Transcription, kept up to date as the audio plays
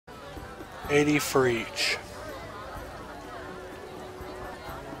80 for each.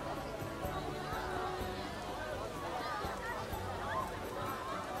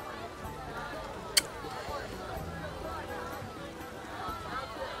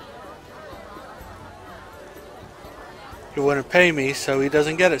 He wouldn't pay me, so he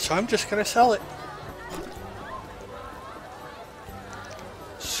doesn't get it. So I'm just gonna sell it.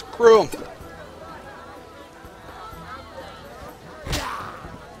 Screw him.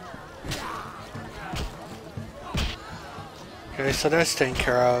 Okay, so that's taken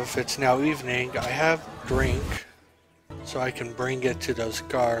care of. It's now evening. I have drink, so I can bring it to those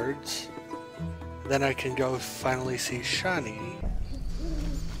guards. Then I can go finally see Shani.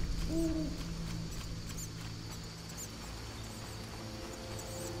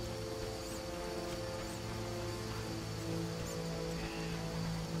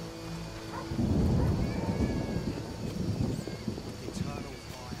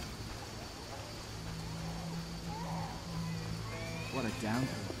 What a downpour.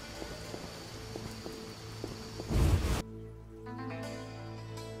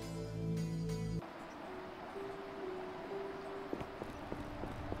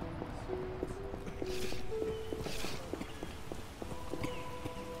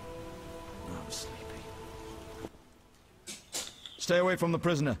 I'm sleepy. Stay away from the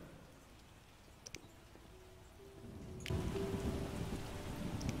prisoner.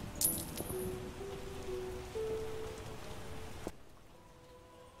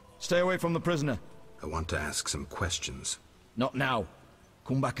 Stay away from the prisoner. I want to ask some questions. Not now.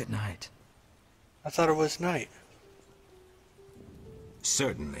 Come back at night. I thought it was night.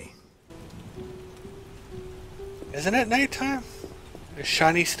 Certainly. Isn't it nighttime? Is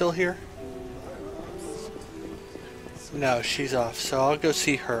Shani still here? No, she's off, so I'll go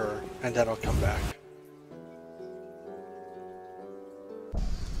see her, and then I'll come back.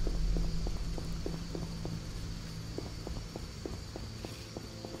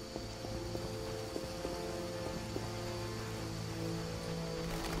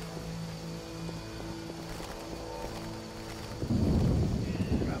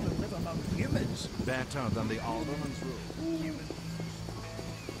 Better than the alderman's rule.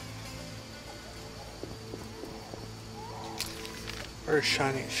 Where's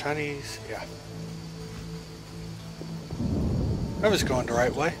Shani? Shani's... yeah. I was going the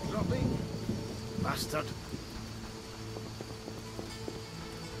right way. Bastard.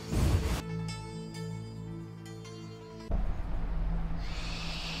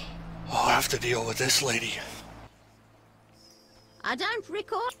 I'll have to deal with this lady. I don't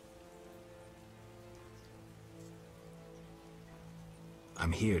record.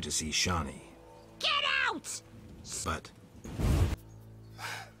 I'm here to see Shani. Get out! But...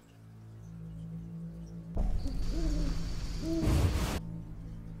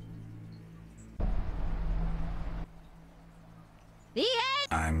 The end!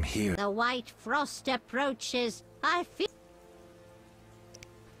 I'm here. The white frost approaches. I feel...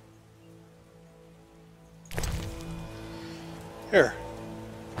 Here.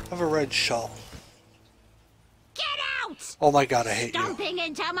 Have a red shawl. Get out! Oh my god, I hate you. Stomping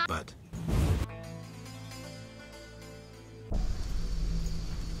into my... But...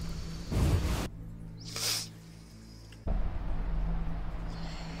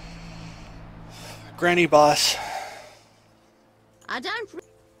 Granny boss. I don't...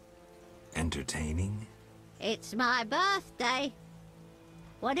 Entertaining? It's my birthday.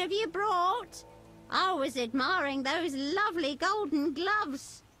 What have you brought? I was admiring those lovely golden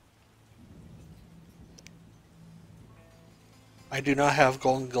gloves. I do not have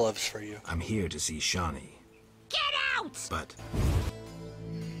golden gloves for you. I'm here to see Shani. Get out! But...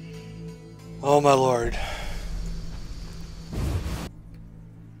 Oh my lord.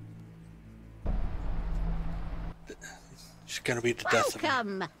 She's gonna be the death of me.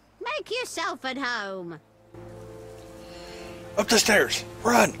 Welcome. Make yourself at home. Up the stairs!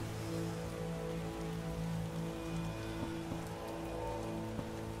 Run!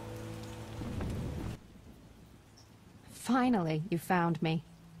 Finally, you found me.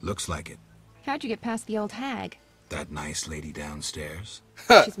 Looks like it. How'd you get past the old hag? That nice lady downstairs?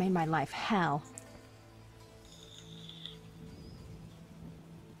 She's made my life hell.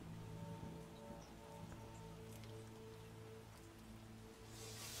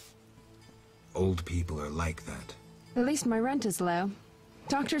 Old people are like that. At least my rent is low.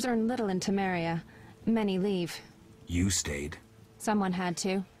 Doctors earn little in Temeria. Many leave. You stayed. Someone had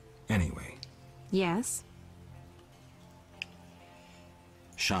to. Anyway. Yes?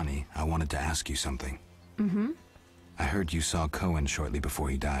 Shani, I wanted to ask you something. Mm-hmm. I heard you saw Cohen shortly before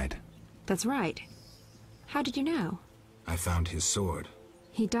he died. That's right. How did you know? I found his sword.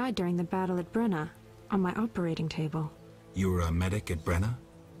 He died during the battle at Brenna, on my operating table. You were a medic at Brenna?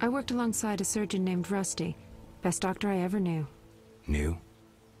 I worked alongside a surgeon named Rusty. Best doctor I ever knew. Knew?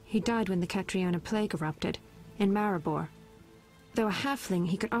 He died when the Catriona plague erupted, in Maribor. Though a halfling,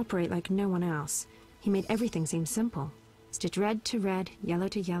 he could operate like no one else. He made everything seem simple. Stitch red to red, yellow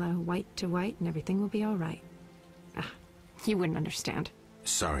to yellow, white to white, and everything will be all right. Ah, you wouldn't understand.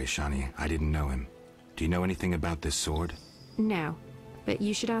 Sorry, Shani, I didn't know him. Do you know anything about this sword? No, but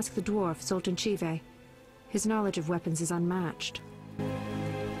you should ask the dwarf, Sultan Chive. His knowledge of weapons is unmatched.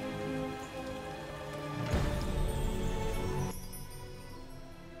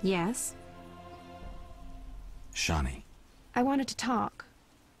 Yes? Shani, I wanted to talk.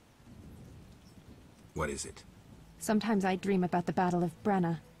 what is it? Sometimes I dream about the Battle of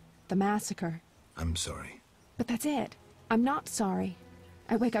Brenna, the massacre. I'm sorry. But that's it. I'm not sorry.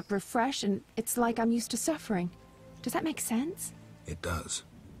 I wake up refreshed and it's like I'm used to suffering. Does that make sense? It does.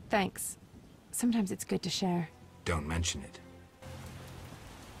 Thanks. Sometimes it's good to share. Don't mention it.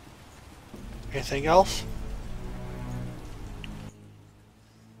 Anything else?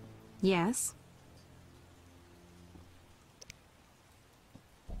 Yes?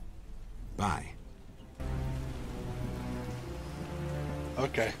 Bye.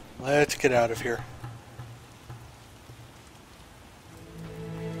 Okay, let's get out of here.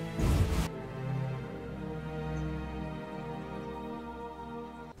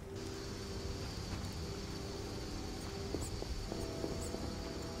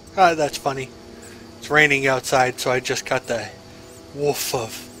 Ah, that's funny. It's raining outside, so I just got the woof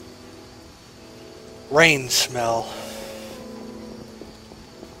of rain smell.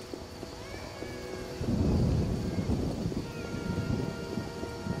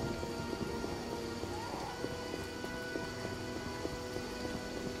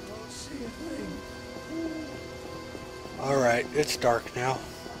 Alright, it's dark now.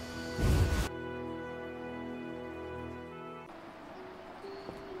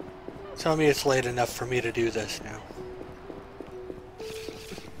 Tell me it's late enough for me to do this now.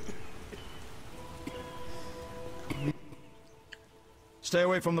 Stay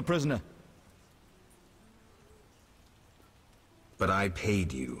away from the prisoner. But I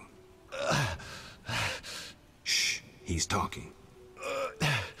paid you. Shh, he's talking.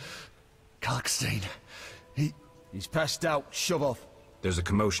 Kalkstein. He's passed out. Shove off. There's a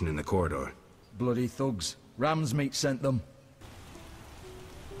commotion in the corridor. Bloody thugs. Ram's meat sent them.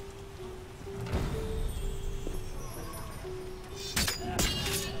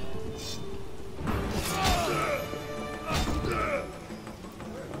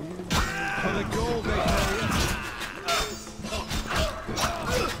 For the gold they carry it.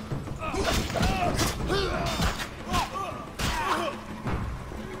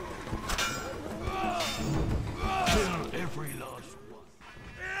 Every last one.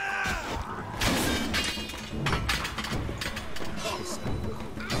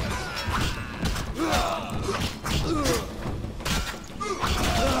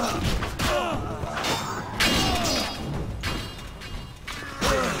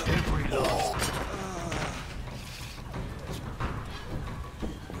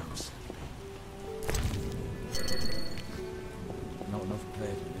 Not enough play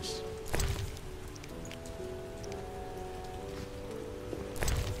for this.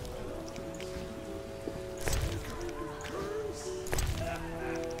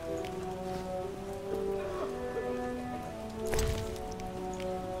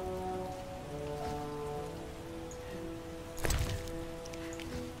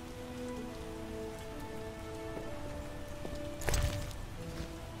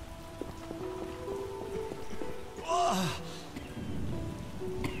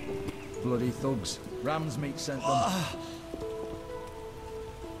 Bloody thugs. Ram's meat sent them.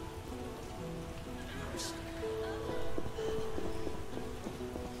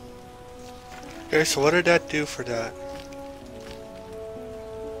 Okay, so what did that do for that?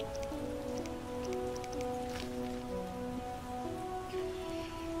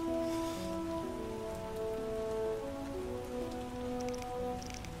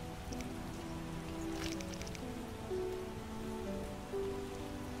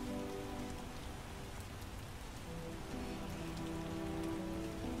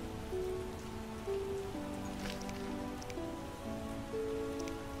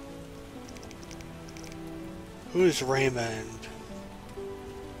 Who's Raymond?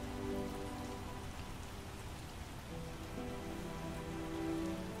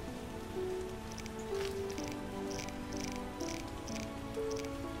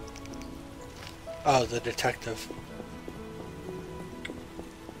 Oh, the detective.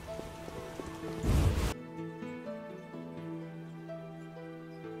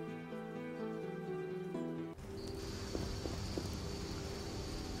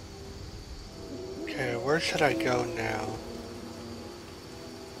 where should I go now?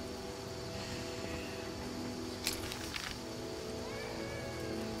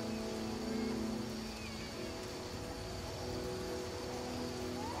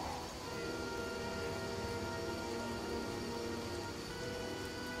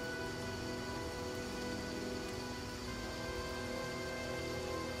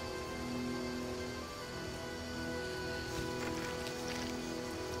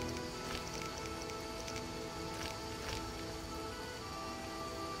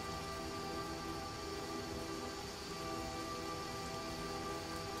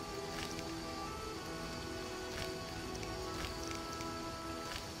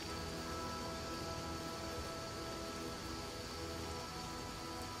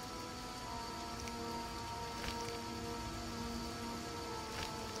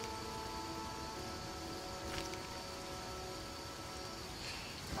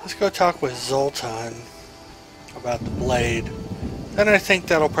 Let's go talk with Zoltan about the blade. Then I think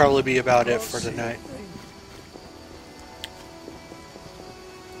that'll probably be about it for the night.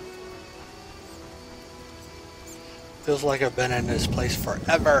 Feels like I've been in this place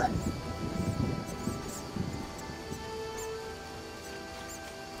forever.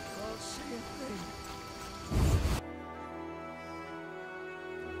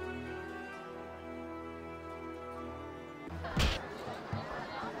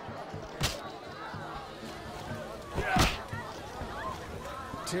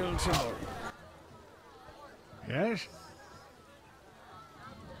 Till tomorrow. Yes?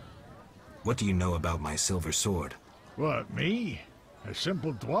 What do you know about my silver sword? What, me? A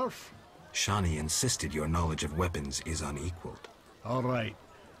simple dwarf? Shani insisted your knowledge of weapons is unequaled. All right.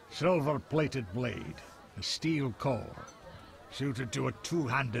 Silver-plated blade. A steel core. Suited to a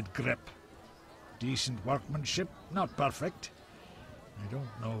two-handed grip. Decent workmanship, not perfect. I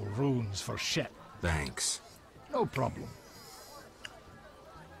don't know runes for shit. Thanks. No problem.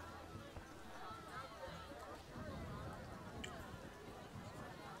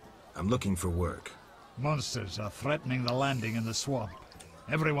 I'm looking for work. Monsters are threatening the landing in the swamp.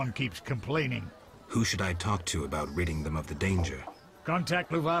 Everyone keeps complaining. Who should I talk to about ridding them of the danger?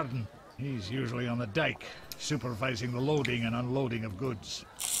 Contact Luvarden. He's usually on the dike, supervising the loading and unloading of goods.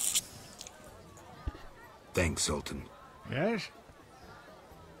 Thanks, Sultan. Yes?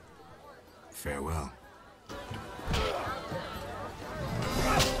 Farewell.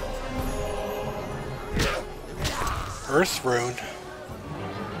 Earth rune.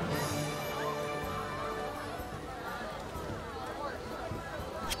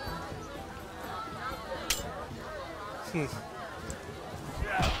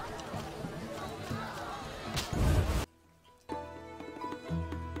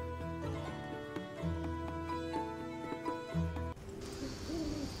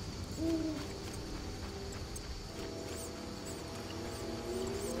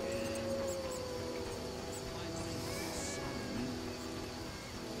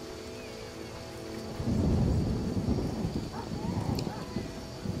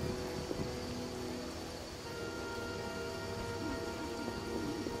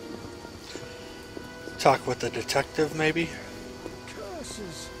 Talk with the detective, maybe?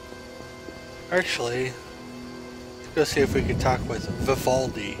 Curses. Actually, let's go see if we can talk with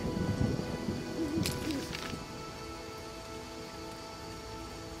Vivaldi.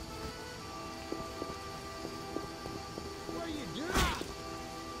 What are you doing?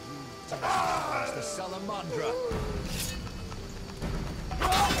 It's the Salamandra.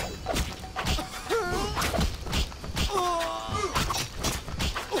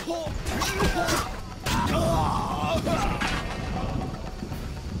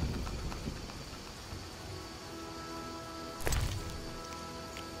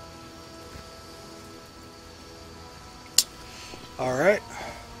 Alright.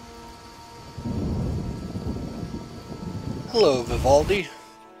 Hello, Vivaldi.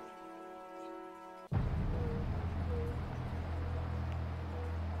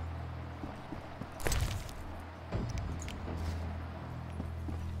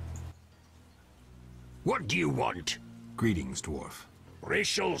 What do you want? Greetings, dwarf.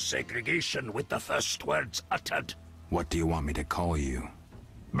 Racial segregation with the first words uttered. What do you want me to call you?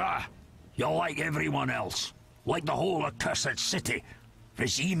 Bah, you're like everyone else. Like the whole accursed city.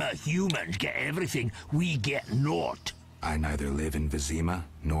 Vizima humans get everything, we get naught. I neither live in Vizima,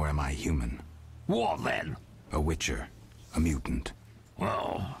 nor am I human. What then? A witcher. A mutant.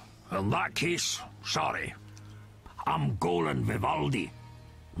 Well, in that case, sorry. I'm Golan Vivaldi.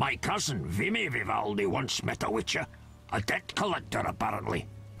 My cousin, Vimy Vivaldi, once met a witcher. A debt collector, apparently.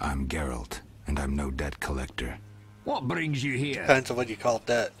 I'm Geralt, and I'm no debt collector. What brings you here? Depends on what you call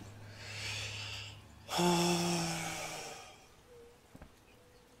debt. I'm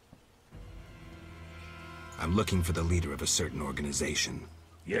looking for the leader of a certain organization.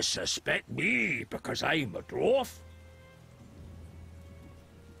 You suspect me because I'm a dwarf?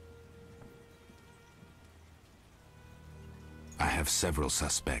 I have several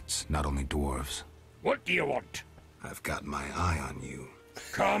suspects, not only dwarves. What do you want? I've got my eye on you.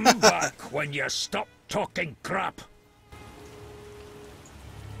 Come back when you stop talking crap.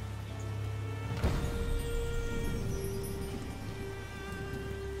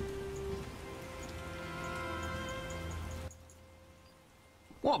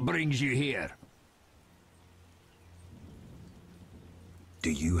 What brings you here?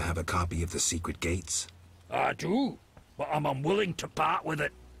 Do you have a copy of the secret gates? I do, but I'm unwilling to part with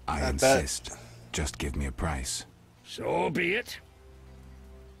it. I insist. Just give me a price. So be it.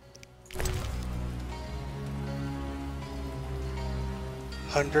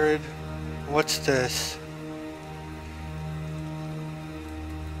 100. What's this?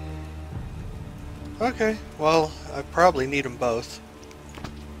 Okay, well, I probably need them both.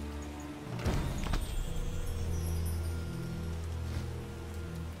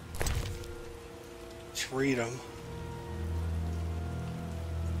 Let's read them.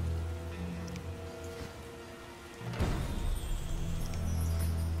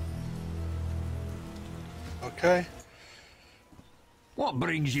 Okay. What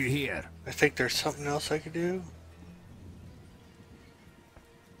brings you here? I think there's something else I could do.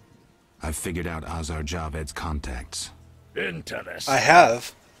 I've figured out Azar Javed's contacts. Interesting. I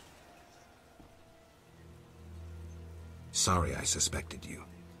have. Sorry I suspected you.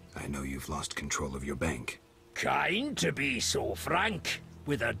 I know you've lost control of your bank. Kind to be so frank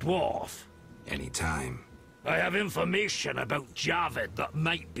with a dwarf. Anytime. I have information about Javed that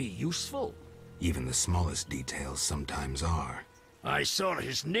might be useful. Even the smallest details sometimes are. I saw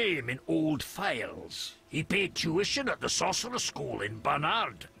his name in old files. He paid tuition at the sorcerer school in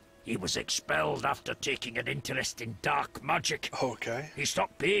Barnard. He was expelled after taking an interest in dark magic. Okay. He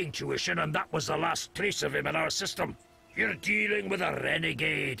stopped paying tuition and that was the last trace of him in our system. You're dealing with a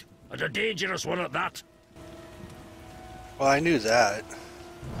renegade, and a dangerous one at that. Well, I knew that.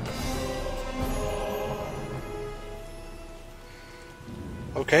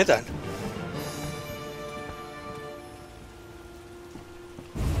 Okay then.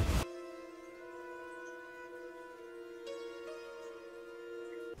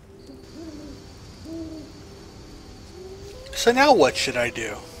 So now what should I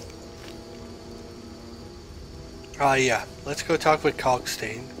do? Yeah, let's go talk with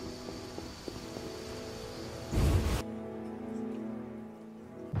Kalkstein.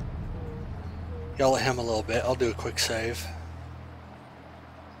 Yell at him a little bit. I'll do a quick save.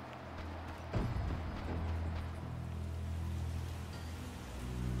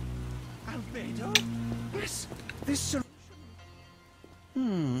 Albedo? This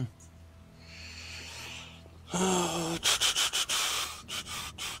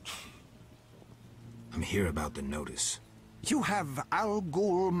I'm here about the notice. You have Al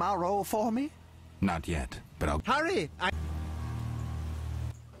Ghul Marrow for me? Not yet, but I'll... Hurry!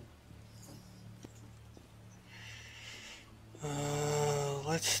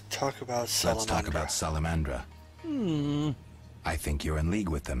 Let's talk about Salamandra. Let's talk about Salamandra. I think you're in league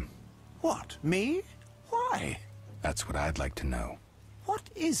with them. What, me? Why? That's what I'd like to know. What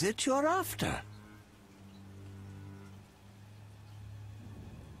is it you're after?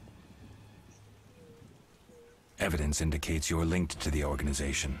 Evidence indicates you're linked to the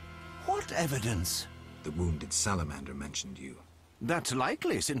organization. What evidence? The wounded salamander mentioned you. That's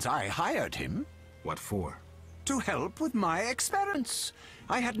likely since I hired him. What for? To help with my experiments.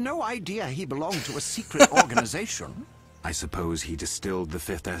 I had no idea he belonged to a secret organization. I suppose he distilled the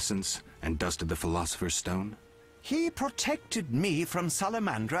fifth essence and dusted the Philosopher's Stone? He protected me from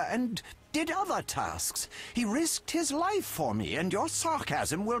Salamandra and did other tasks. He risked his life for me, and your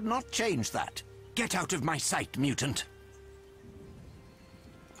sarcasm will not change that. Get out of my sight, mutant.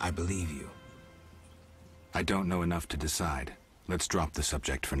 I believe you. I don't know enough to decide. Let's drop the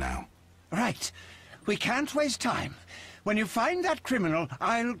subject for now. Right. We can't waste time. When you find that criminal,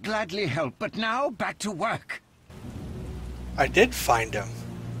 I'll gladly help. But now, back to work. I did find him.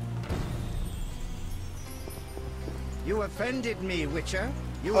 You offended me, Witcher.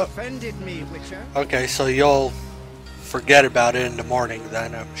 You offended me, Witcher. Okay, so you'll forget about it in the morning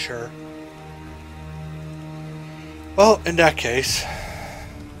then, I'm sure. Well, in that case,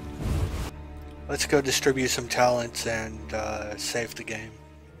 let's go distribute some talents and save the game.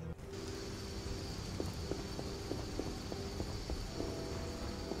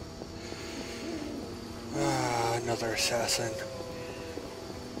 Another assassin.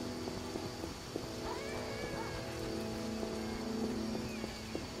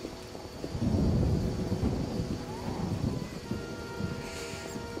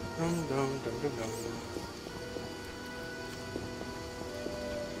 Dum, dum, dum, dum, dum.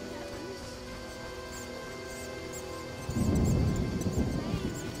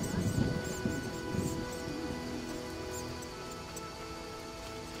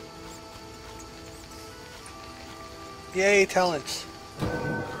 Yay, talents.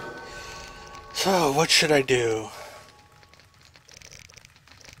 So, what should I do?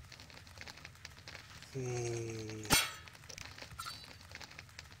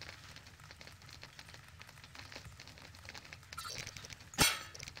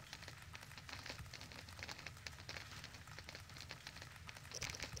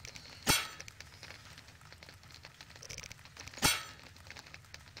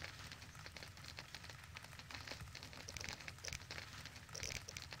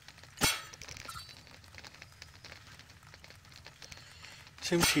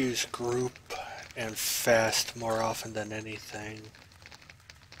 Seem to use group and fast more often than anything.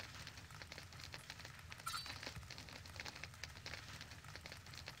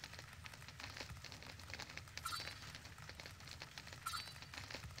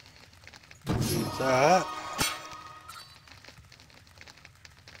 Do that.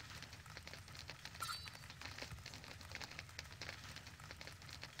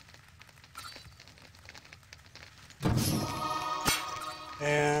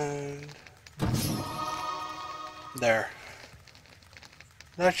 And there.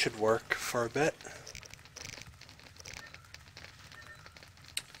 That should work for a bit.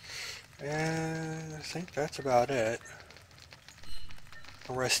 And I think that's about it.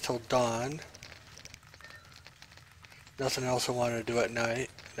 I'll rest till dawn. Nothing else I want to do at night?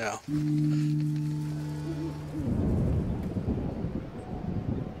 No.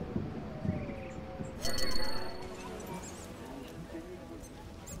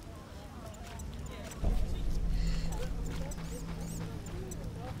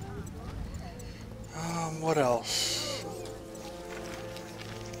 What else?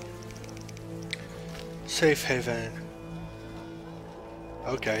 Safe haven.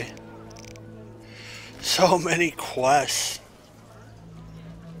 Okay. So many quests.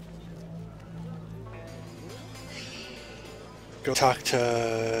 Go talk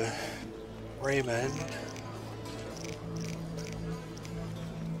to Raymond.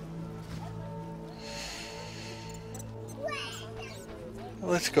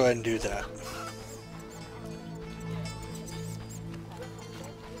 Let's go ahead and do that.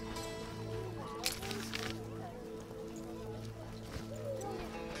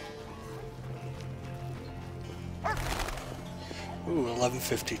 Ooh,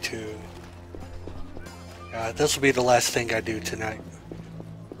 11:52. This will be the last thing I do tonight.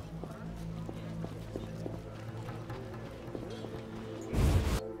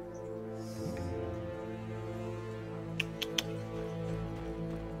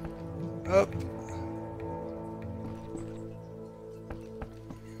 Up.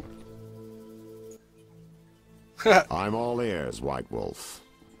 I'm all ears, White Wolf.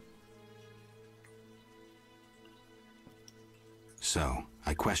 So,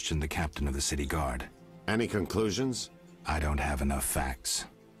 I questioned the captain of the city guard. Any conclusions? I don't have enough facts.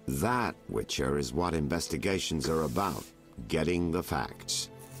 That, Witcher, is what investigations are about. Getting the facts.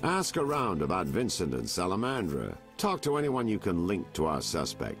 Ask around about Vincent and Salamandra. Talk to anyone you can link to our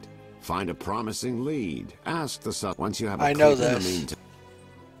suspect. Find a promising lead. Ask the suspect once you have a I know clip in the this. meantime.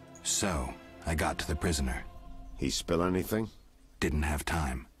 So, I got to the prisoner. He spill anything? Didn't have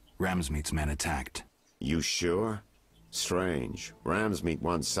time. Ramsmeet's men attacked. You sure? Strange. Ramsmeet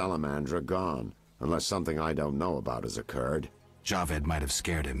wants Salamandra gone. Unless something I don't know about has occurred. Javed might have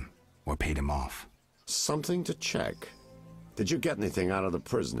scared him, or paid him off. Something to check. Did you get anything out of the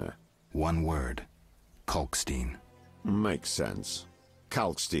prisoner? One word. Kalkstein. Makes sense.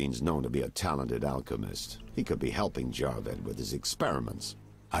 Kalkstein's known to be a talented alchemist. He could be helping Javed with his experiments.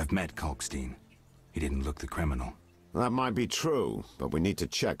 I've met Kalkstein. He didn't look the criminal. That might be true, but we need to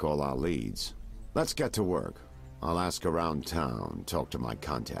check all our leads. Let's get to work. I'll ask around town, talk to my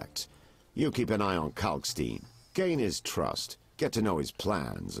contacts. You keep an eye on Kalkstein. Gain his trust. Get to know his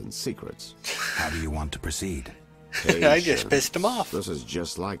plans and secrets. How do you want to proceed? I just pissed him off. This is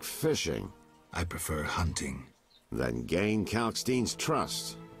just like fishing. I prefer hunting. Then gain Kalkstein's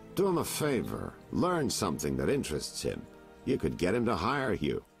trust. Do him a favor. Learn something that interests him. You could get him to hire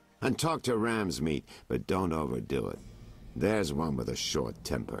you. And talk to Ramsmeet, but don't overdo it. There's one with a short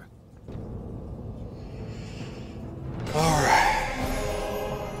temper. Alright.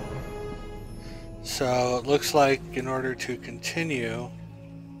 So it looks like in order to continue,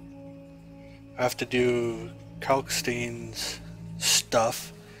 I have to do Kalkstein's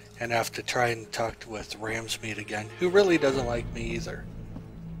stuff and have to try and talk with Ramsmeet again, who really doesn't like me either.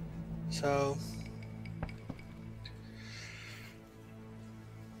 So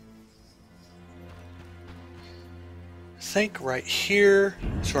I think right here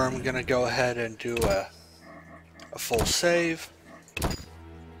is where I'm gonna go ahead and do a full save.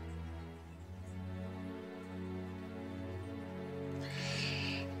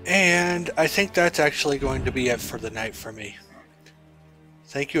 And I think that's actually going to be it for the night for me.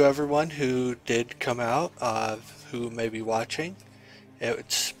 Thank you everyone who did come out, who may be watching.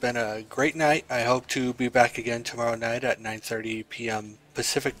 It's been a great night. I hope to be back again tomorrow night at 9:30 p.m.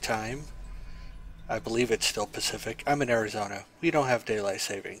 Pacific time. I believe it's still Pacific. I'm in Arizona. We don't have daylight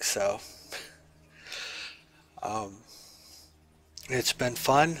savings, so it's been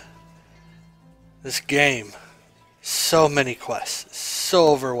fun. This game, so many quests, so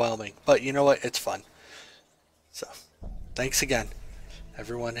overwhelming, but you know what? It's fun. So, thanks again.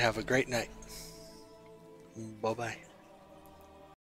 Everyone have a great night. Bye-bye.